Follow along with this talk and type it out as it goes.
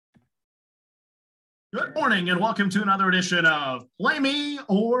Good morning and welcome to another edition of Play Me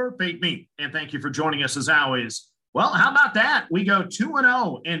or Fake Me. And thank you for joining us as always. Well, how about that? We go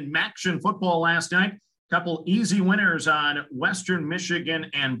 2-0 in MACtion football last night. Couple easy winners on Western Michigan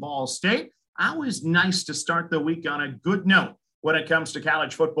and Ball State. Always nice to start the week on a good note when it comes to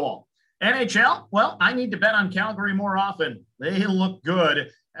college football. NHL, well, I need to bet on Calgary more often. They look good.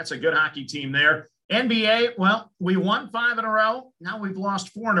 That's a good hockey team there. NBA, well, we won 5 in a row. Now we've lost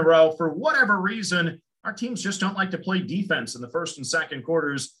 4 in a row. For whatever reason, our teams just don't like to play defense in the first and second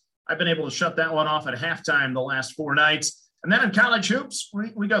quarters. I've been able to shut that one off at halftime the last 4 nights. And then in college hoops,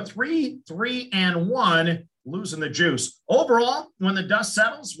 we go 3-1, losing the juice. Overall, when the dust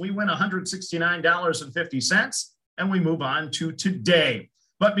settles, we win $169.50, and we move on to today.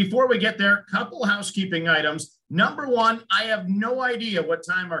 But before we get there, couple housekeeping items. Number one, I have no idea what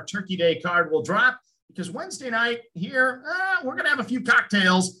time our Turkey Day card will drop because Wednesday night here, we're going to have a few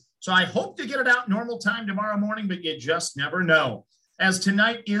cocktails. So I hope to get it out normal time tomorrow morning, but you just never know. As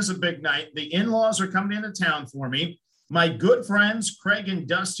tonight is a big night, the in-laws are coming into town for me. My good friends, Craig and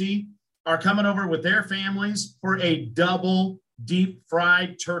Dusty, are coming over with their families for a double deep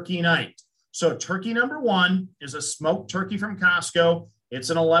fried turkey night. So turkey number one is a smoked turkey from Costco. It's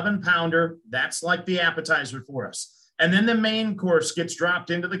an 11-pounder. That's like the appetizer for us. And then the main course gets dropped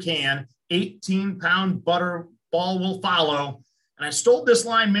into the can. 18-pound butter ball will follow. And I stole this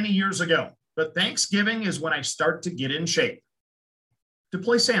line many years ago. But Thanksgiving is when I start to get in shape. To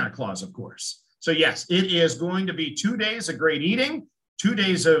play Santa Claus, of course. So yes, it is going to be 2 days of great eating, 2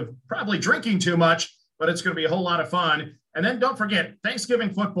 days of probably drinking too much, but it's going to be a whole lot of fun. And then don't forget,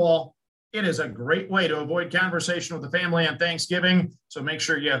 Thanksgiving football. It is a great way to avoid conversation with the family on Thanksgiving. So make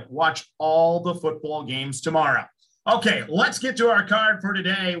sure you watch all the football games tomorrow. Okay, let's get to our card for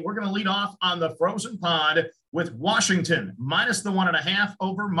today. We're going to lead off on the frozen pond with Washington minus the 1.5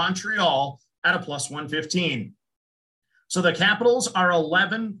 over Montreal at a plus 115. So the Capitals are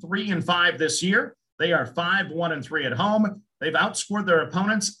 11-3-5 this year. They are 5-1-3 at home. They've outscored their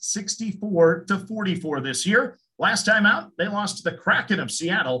opponents 64-44 this year. Last time out, they lost to the Kraken of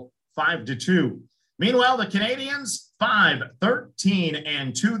Seattle 5-2. Meanwhile, the Canadians,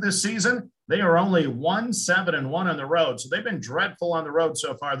 5-13-2 this season. They are only 1-7-1 on the road. So they've been dreadful on the road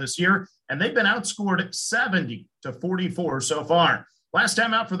so far this year, and they've been outscored 70-44 so far. Last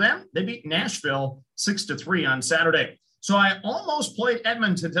time out for them, they beat Nashville 6-3 on Saturday. So I almost played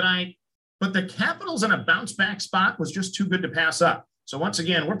Edmonton tonight, but the Capitals in a bounce back spot was just too good to pass up. So once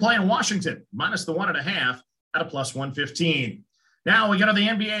again, we're playing Washington minus the 1.5 at a plus 115. Now we go to the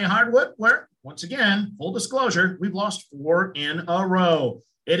NBA hardwood where, once again, full disclosure, we've lost 4 in a row.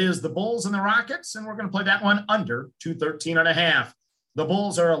 It is the Bulls and the Rockets, and we're going to play that one under 213.5. The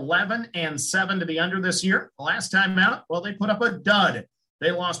Bulls are 11-7 to the under this year. Last time out, well, they put up a dud. They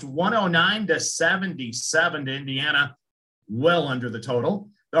lost 109-77 to Indiana, well under the total.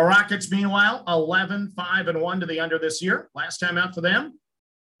 The Rockets, meanwhile, 11-5-1 to the under this year. Last time out for them,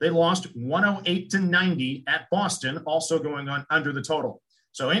 they lost 108-90 at Boston, also going on under the total.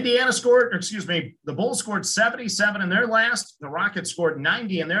 So the Bulls scored 77 in their last. The Rockets scored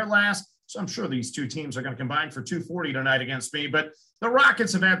 90 in their last. So I'm sure these two teams are going to combine for 240 tonight against me. But the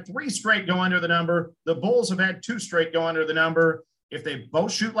Rockets have had 3 straight go under the number. The Bulls have had 2 straight go under the number. If they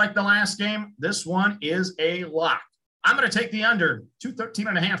both shoot like the last game, this one is a lock. I'm going to take the under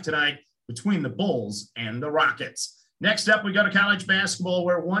 213.5 tonight between the Bulls and the Rockets. Next up, we go to college basketball,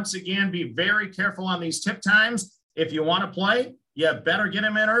 where once again, be very careful on these tip times. If you want to play, you better get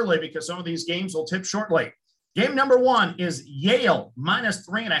them in early because some of these games will tip shortly. Game number 1 is Yale minus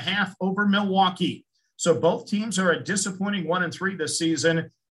 3.5 over Milwaukee. So both teams are a disappointing 1-3 this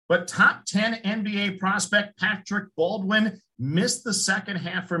season, but top 10 NBA prospect Patrick Baldwin missed the second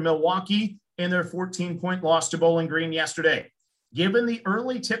half for Milwaukee in their 14-point loss to Bowling Green yesterday. Given the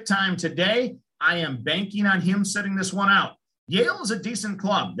early tip time today, I am banking on him setting this one out. Yale is a decent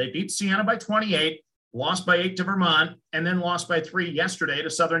club. They beat Siena by 28, lost by 8 to Vermont, and then lost by 3 yesterday to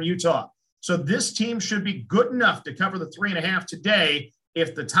Southern Utah. So this team should be good enough to cover the 3.5 today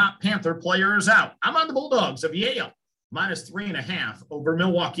if the top Panther player is out. I'm on the Bulldogs of Yale, minus 3.5 over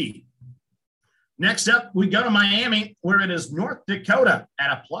Milwaukee. Next up, we go to Miami, where it is North Dakota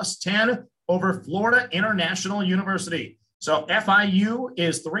at a plus 10 over Florida International University. So FIU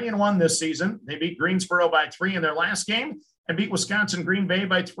is 3-1 this season. They beat Greensboro by 3 in their last game and beat Wisconsin Green Bay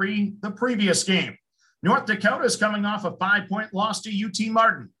by 3 the previous game. North Dakota is coming off a 5-point loss to UT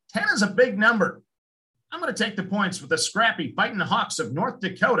Martin. 10 is a big number. I'm going to take the points with the scrappy Fighting Hawks of North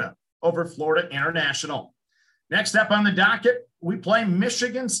Dakota over Florida International. Next up on the docket, we play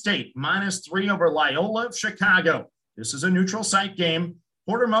Michigan State minus 3 over Loyola of Chicago. This is a neutral site game.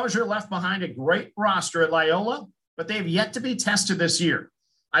 Porter Moser left behind a great roster at Loyola, but they've yet to be tested this year.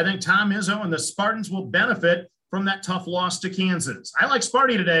 I think Tom Izzo and the Spartans will benefit from that tough loss to Kansas. I like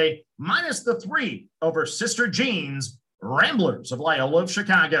Sparty today, minus the 3 over Sister Jean's Ramblers of Loyola of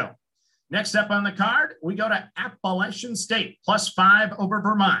Chicago. Next up on the card, we go to Appalachian State, plus 5 over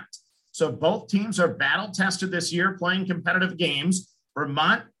Vermont. So both teams are battle-tested this year, playing competitive games.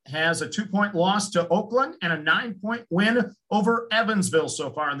 Vermont has a 2-point loss to Oakland and a 9-point win over Evansville so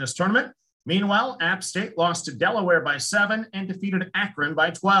far in this tournament. Meanwhile, App State lost to Delaware by 7 and defeated Akron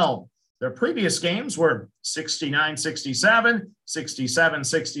by 12. Their previous games were 69-67,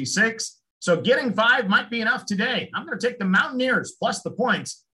 67-66. So getting 5 might be enough today. I'm going to take the Mountaineers plus the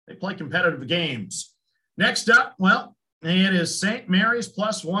points. They play competitive games. Next up, well, it is St. Mary's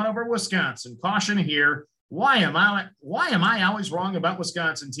plus 1 over Wisconsin. Caution here. Why am I always wrong about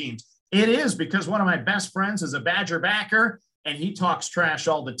Wisconsin teams? It is because one of my best friends is a Badger backer, and he talks trash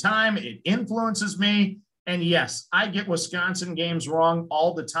all the time. It influences me. And yes, I get Wisconsin games wrong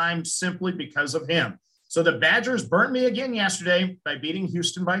all the time simply because of him. So the Badgers burned me again yesterday by beating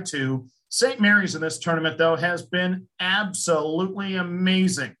Houston by 2. St. Mary's in this tournament, though, has been absolutely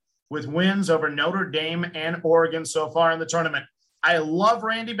amazing with wins over Notre Dame and Oregon so far in the tournament. I love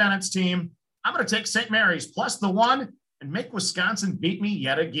Randy Bennett's team. I'm going to take St. Mary's plus the 1 and make Wisconsin beat me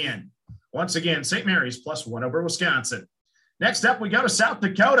yet again. Once again, St. Mary's plus 1 over Wisconsin. Next up, we go to South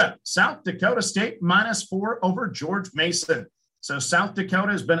Dakota. South Dakota State minus 4 over George Mason. So South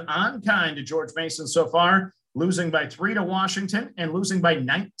Dakota has been unkind to George Mason so far, losing by 3 to Washington and losing by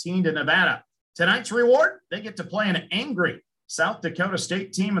 19 to Nevada. Tonight's reward, they get to play an angry South Dakota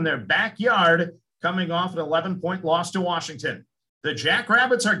State team in their backyard, coming off an 11-point loss to Washington. The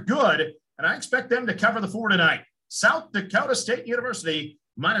Jackrabbits are good, and I expect them to cover the 4 tonight. South Dakota State University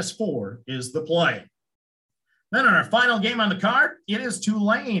minus 4 is the play. Then on our final game on the card, it is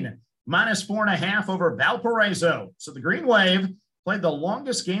Tulane minus 4.5 over Valparaiso. So the Green Wave played the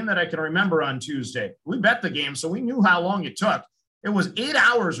longest game that I can remember on Tuesday. We bet the game, so we knew how long it took. It was 8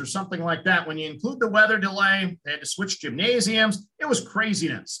 hours or something like that. When you include the weather delay, they had to switch gymnasiums. It was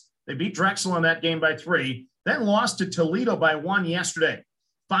craziness. They beat Drexel in that game by 3, then lost to Toledo by 1 yesterday.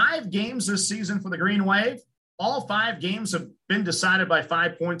 5 games this season for the Green Wave. All 5 games have been decided by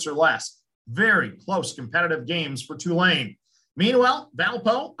 5 points or less. Very close competitive games for Tulane. Meanwhile,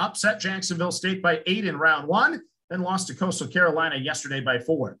 Valpo upset Jacksonville State by 8 in round 1, then lost to Coastal Carolina yesterday by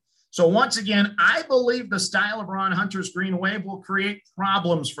 4. So once again, I believe the style of Ron Hunter's Green Wave will create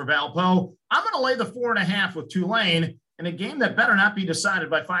problems for Valpo. I'm going to lay the 4.5 with Tulane in a game that better not be decided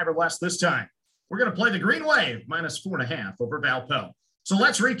by 5 or less this time. We're going to play the Green Wave minus 4.5 over Valpo. So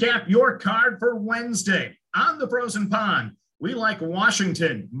let's recap your card for Wednesday. On the Frozen Pond, we like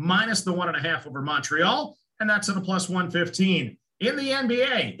Washington minus the 1.5 over Montreal, and that's at a plus 115. In the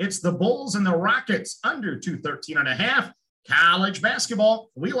NBA, it's the Bulls and the Rockets under 213.5. College basketball,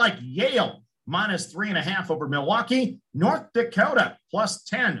 we like Yale minus 3.5 over Milwaukee. North Dakota plus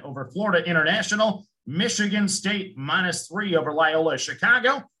 10 over Florida International. Michigan State minus 3 over Loyola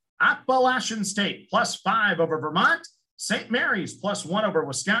Chicago. Appalachian State plus 5 over Vermont. St. Mary's plus 1 over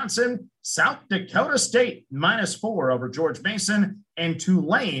Wisconsin, South Dakota State minus 4 over George Mason, and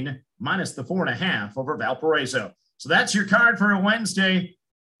Tulane minus the 4.5 over Valparaiso. So that's your card for a Wednesday.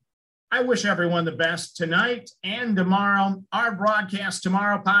 I wish everyone the best tonight and tomorrow. Our broadcast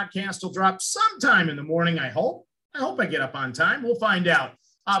tomorrow podcast will drop sometime in the morning, I hope. I hope I get up on time. We'll find out.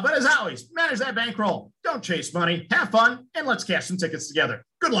 But as always, manage that bankroll. Don't chase money. Have fun, and let's cash some tickets together.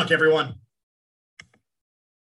 Good luck, everyone.